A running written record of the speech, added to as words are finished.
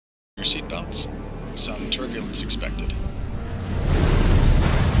your seatbelts. Some turbulence expected.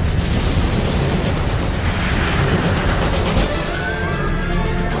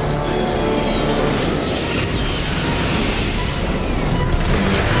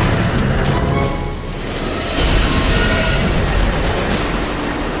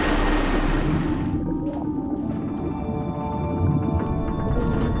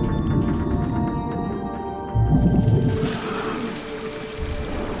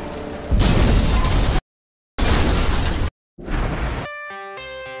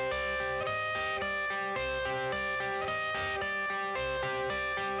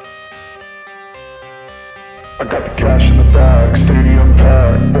 I got the cash in the bag, stadium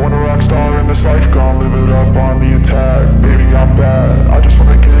packed. Born a rock star in this life, gon' live it up on the attack. Baby, I'm bad, I just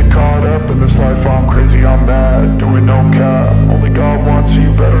wanna get caught up in this life. I'm crazy, I'm mad, doing no cap. Only God wants, so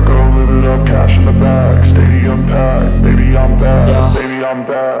you better go live it up. Cash in the bag, stadium packed. Baby, I'm bad, baby, I'm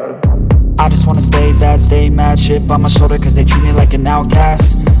bad. I just wanna stay bad, stay mad. Chip on my shoulder cause they treat me like an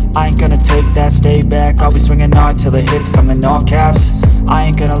outcast. I ain't gonna take that, stay back. I'll be swinging hard till the hits come in all caps. I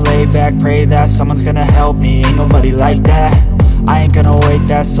ain't gonna lay back, pray that someone's gonna help me. Ain't nobody like that. I ain't gonna wait,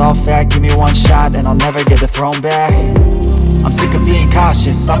 that's all fact. Give me one shot and I'll never get the throne back. I'm sick of being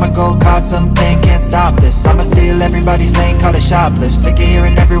cautious, I'ma go cause something, can't stop this. I'ma steal everybody's lane, call it shoplift. Sick of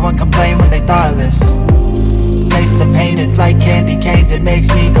hearing everyone complain when they thoughtless. Taste the pain, it's like candy canes. It makes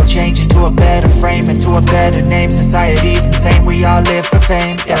me go change into a better frame, into a better name. Society's insane, we all live for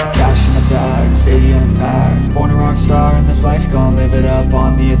fame, yeah. Cash in the bag, stadium packed. Born a rock star in this life, gon' live it up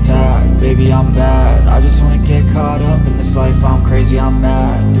on the attack. Baby, I'm bad, I just wanna get caught up in this life. I'm crazy, I'm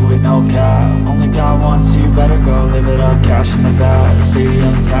mad, do it no cap. Only God wants, so you better go live it up. Cash in the bag,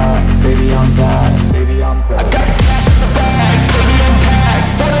 stadium packed. Baby, I'm bad, baby, I'm bad. I got the cash in the bag, stadium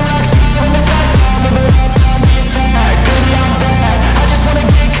packed. Born a rock star in this life, gon' live it up. Baby, I'm bad, I just wanna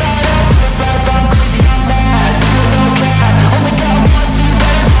get caught up in this life. I'm crazy, I'm mad, do it no cap. Only God wants, so you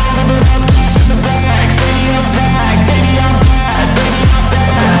better go live it up. Cash in the bag, stadium packed. Baby, I'm bad, baby, I'm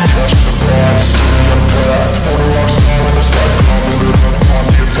bad. Cash in the bag, stadium packed. Born a rock star in this life, gon' live it up on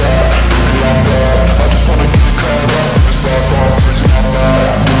the attack. Baby, I'm bad, I just wanna get caught up in this life. I'm crazy, I'm mad,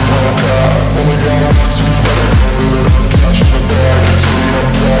 do it no cap. Only God wants, so you better go live it up. Cash in the bag, stadium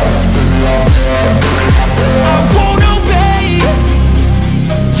packed. Baby, I'm bad, baby, I'm bad. I won't obey.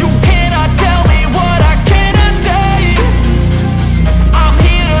 You cannot tell me what I cannot say. I'm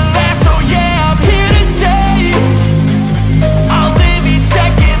here to last, so yeah, I'm here to stay. I'll live each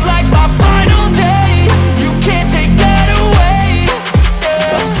second like my final day. You can't take that away,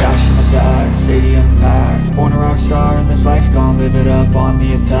 yeah. Cash in the bag, stadium packed. Born a rock star in this life, gon' live it up on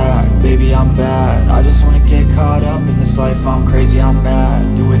the attack. Baby, I'm bad, I just wanna get caught up in this life. I'm crazy, I'm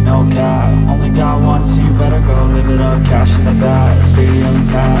mad, do it no cap. Only God wants, so you better go live it up. Cash in the bag, stadium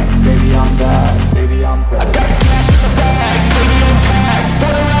packed. Baby, I'm bad, baby, I'm bad. I got the cash in the bag, stadium packed.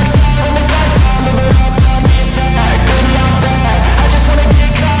 Born a rock star in this life, gon' live it up on the attack. Baby, I'm bad, I just wanna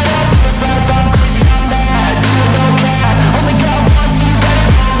get caught up in this life. I'm crazy, I'm mad, do it no cap. Only God wants, so you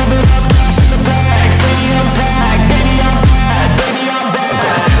better go live it up. Cash in the bag, stadium packed. Baby, I'm bad, baby, I'm bad. I got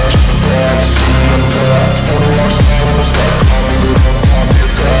the cash in the bag, stadium packed. Born a rock star in this life, gon' live it up on the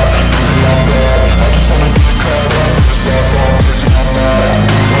attack. Baby, I'm bad, I just wanna get caught up in this life. I'm crazy, I'm mad,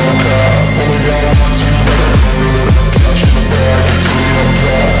 do it no cap. Only God wants, so you better go live it up. Cash in the bag, stadium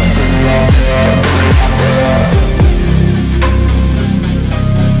packed. Baby, I'm bad, baby, I'm bad.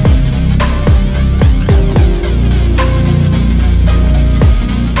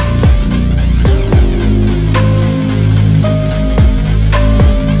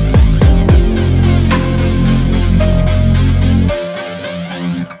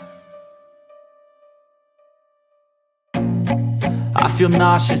 I feel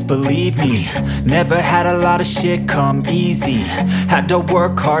nauseous, believe me. Never had a lot of shit come easy. Had to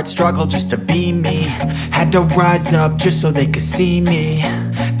work hard, struggle just to be me. Had to rise up just so they could see me.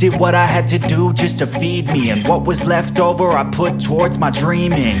 Did what I had to do just to feed me. And what was left over I put towards my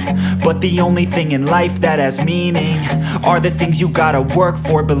dreaming. But the only thing in life that has meaning are the things you gotta work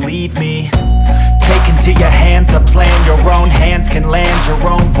for, believe me. Take into your hands a plan, your own hands can land your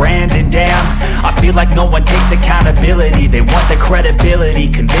own brand. And damn, I feel like no one takes accountability. They want the credibility,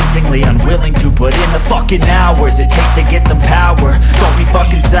 convincingly unwilling to put in the fucking hours it takes to get some power. Don't be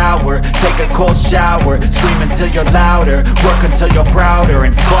fucking sour, take a cold shower. Scream until you're louder, work until you're prouder.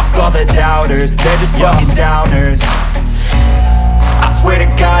 And fuck all the doubters, they're just fucking downers. I swear to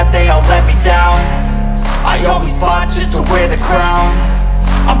God they all let me down. I always fought just to wear the crown.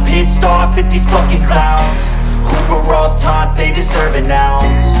 I'm pissed off at these fucking clowns who were all taught they deserve an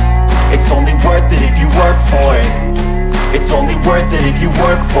ounce. It's only worth it if you work for it. It's only worth it if you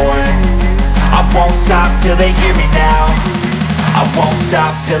work for it. won't stop till they hear me now. I won't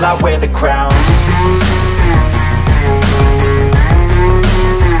stop till I wear the crown.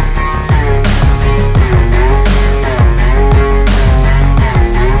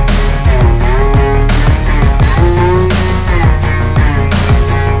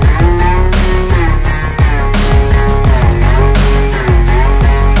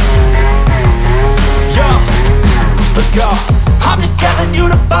 I'm just telling you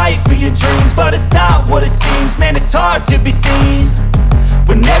to fight for your dreams, but it's not what it seems. Man, it's hard to be seen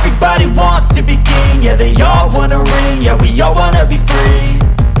when everybody wants to be king. Yeah, they all wanna ring, yeah, we all wanna be free.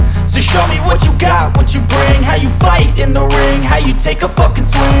 So show me what you got, what you bring, how you fight in the ring, how you take a fucking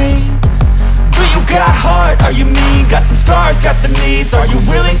swing. Do you got heart, are you mean? Got some scars, got some needs, are you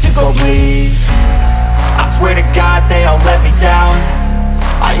willing to go bleed? I swear to God they all let me down.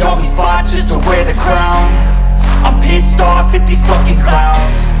 I always fought just to wear the crown. I'm pissed off at these fucking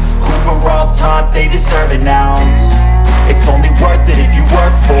clowns who were all taught they deserve an ounce. It's only worth it if you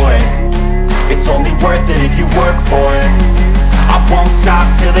work for it. It's only worth it if you work for it. I won't stop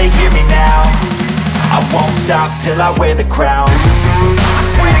till they hear me now. I won't stop till I wear the crown. I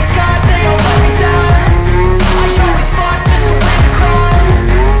swear to God they all let me down. I always fought just to wear the crown.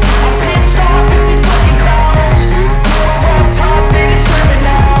 I'm pissed off at these fucking clowns who were all taught they deserve an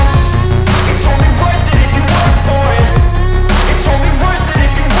ounce. It's only worth it if you work for it. It's only worth it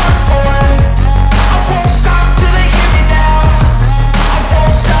if you work for it. I won't stop till they hear me now. I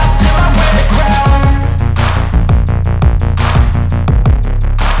won't stop till I wear the crown.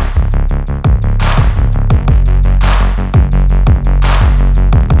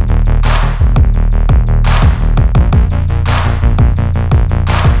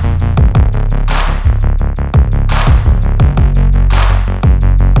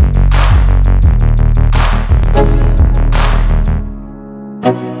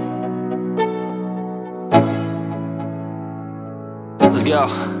 Let's go.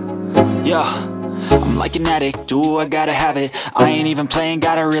 Yo, I'm like an addict, ooh, I gotta have it. I ain't even playing,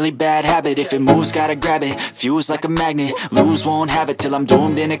 got a really bad habit. If it moves, gotta grab it, fuse like a magnet. Lose, won't have it till I'm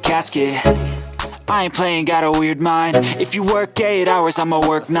doomed in a casket. I ain't playing, got a weird mind. If you work 8 hours, I'ma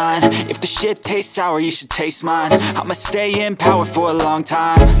work 9. If the shit tastes sour, you should taste mine. I'ma stay in power for a long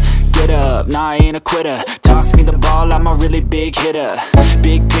time. Get up, nah, I ain't a quitter. Toss me the ball, I'm a really big hitter.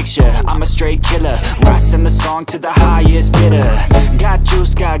 Big picture, I'm a straight killer. Rising the song to the highest bidder. Got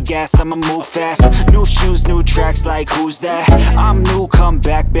juice, got gas, I'ma move fast. New shoes, new tracks, like who's that? I'm new, come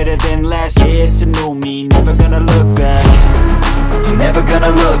back, better than last. Yeah, it's a new me, never gonna look back. I'm never gonna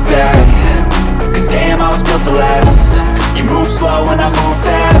look back. Cause damn, I was built to last. You move slow and I move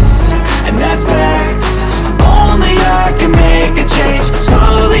fast, and that's facts. Only I can make a change.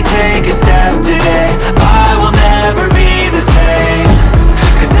 Slowly take a step today. I will never be the same.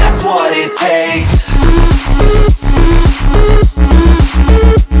 Cause that's what it takes.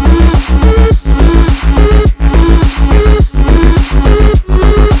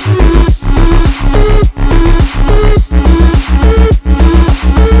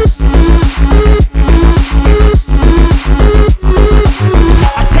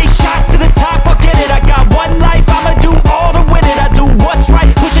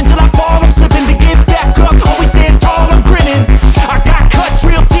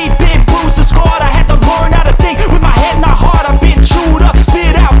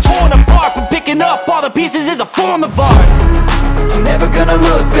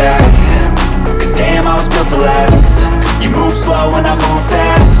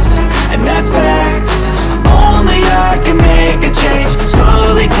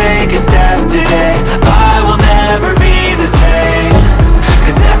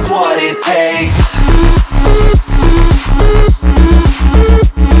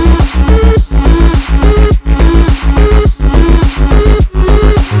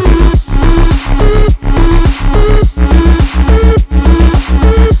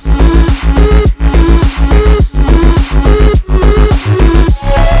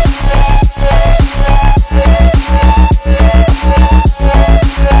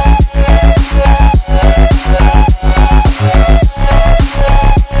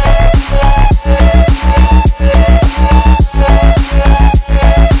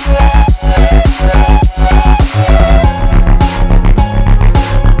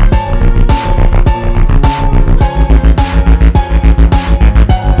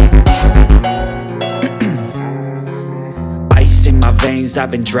 I've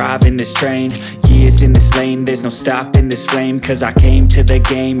been driving this train. Years in this lane, there's no stopping this flame. Cause I came to the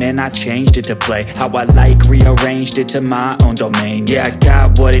game and I changed it to play how I like, rearranged it to my own domain. Yeah, I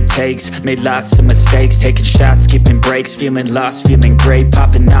got what it takes, made lots of mistakes, taking shots, skipping breaks, feeling lost, feeling great,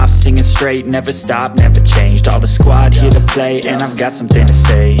 popping off, singing straight, never stopped, never changed. All the squad here to play, and I've got something to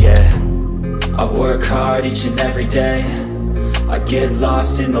say, yeah. I work hard each and every day, I get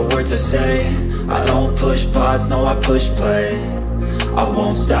lost in the words I say. I don't push pause, no I push play. I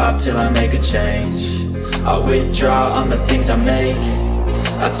won't stop till I make a change. I withdraw on the things I make.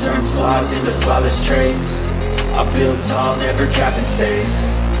 I turn flaws into flawless traits. I build tall, never capped in space.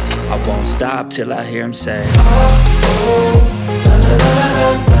 I won't stop till I hear him say, oh, oh, la la la la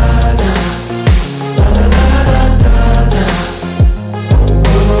la la.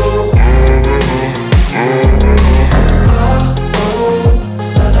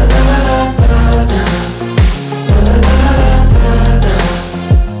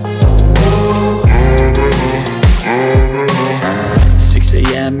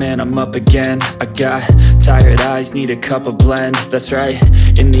 And I'm up again. I got tired eyes, need a cup of blend. That's right,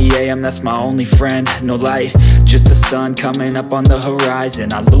 in the AM, that's my only friend. No light, just the sun coming up on the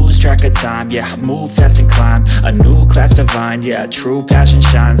horizon. I lose track of time, yeah, I move fast and climb a new class divine, yeah, true passion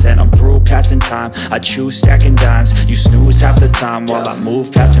shines. And I'm through passing time, I choose stacking dimes. You snooze half the time while I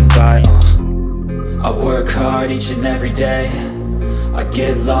move passing by. I work hard each and every day, I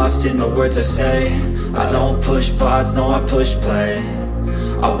get lost in the words I say. I don't push pause, no I push play.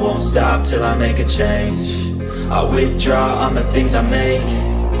 I won't stop till I make a change. I withdraw on the things I make.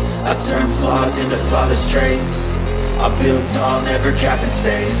 I turn flaws into flawless traits. I build tall, never capped in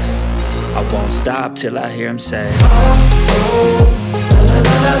space. I won't stop till I hear him say, oh, oh, la la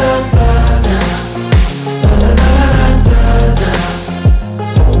la la la la.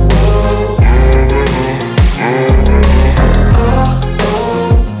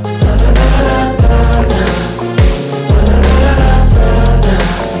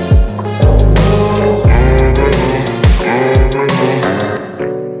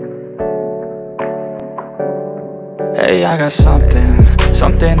 Hey, I got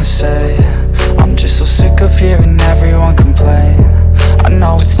something to say. I'm just so sick of hearing everyone complain. I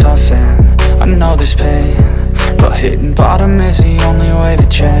know it's tough and I know there's pain, but hitting bottom is the only way to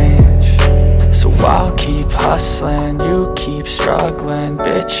change. So I'll keep hustling, you keep struggling.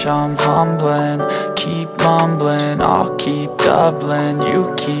 Bitch, I'm humbling, keep mumbling. I'll keep doubling,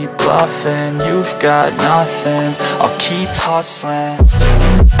 you keep bluffing. You've got nothing, I'll keep hustling.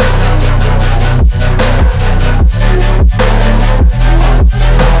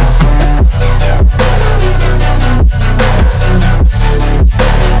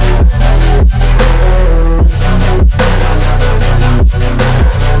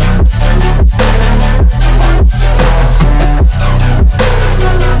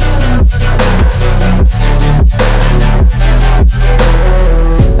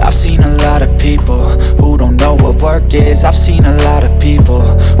 I've seen a lot of people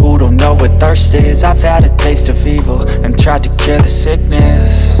who don't know what thirst is. I've had a taste of evil and tried to cure the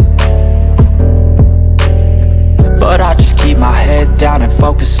sickness, but I just keep my head down and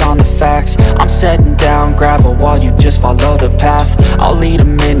focus on the facts. I'm setting down gravel while you just follow the path. I'll lead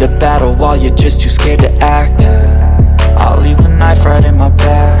them into battle while you're just too scared to act. I'll leave the knife right in my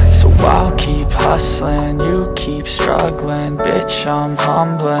back. So I'll keep hustling, you keep struggling. Bitch, I'm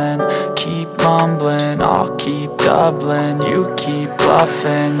humbling, keep mumbling. I'll keep doubling, you keep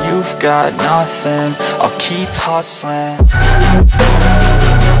bluffing. You've got nothing, I'll keep hustling.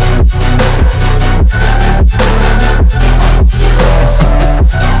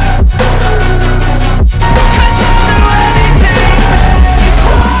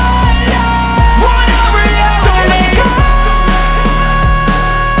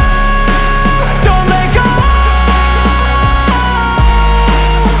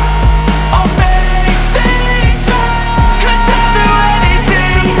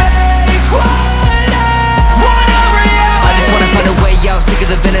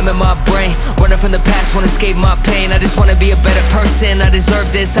 In my brain, running from the past, wanna escape my pain. I just wanna be a better person, I deserve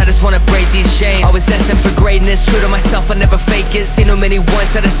this, I just wanna break these chains. Always asking for greatness, true to myself, I never fake it. Seen too many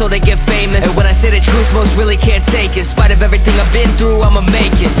once, I just so they get famous. And when I say the truth, most really can't take it. In spite of everything I've been through, I'ma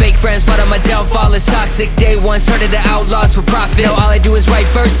make it. Fake friends, but on my downfall is toxic. Day one, started the outlaws for profit. Now all I do is write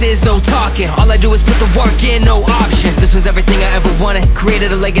verses, no talking. All I do is put the work in, no option. This was everything I ever wanted,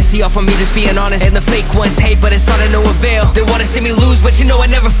 created a legacy off of me just being honest. And the fake ones hate, but it's all to no avail. They wanna see me lose, but you know I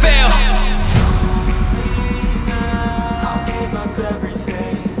never fail.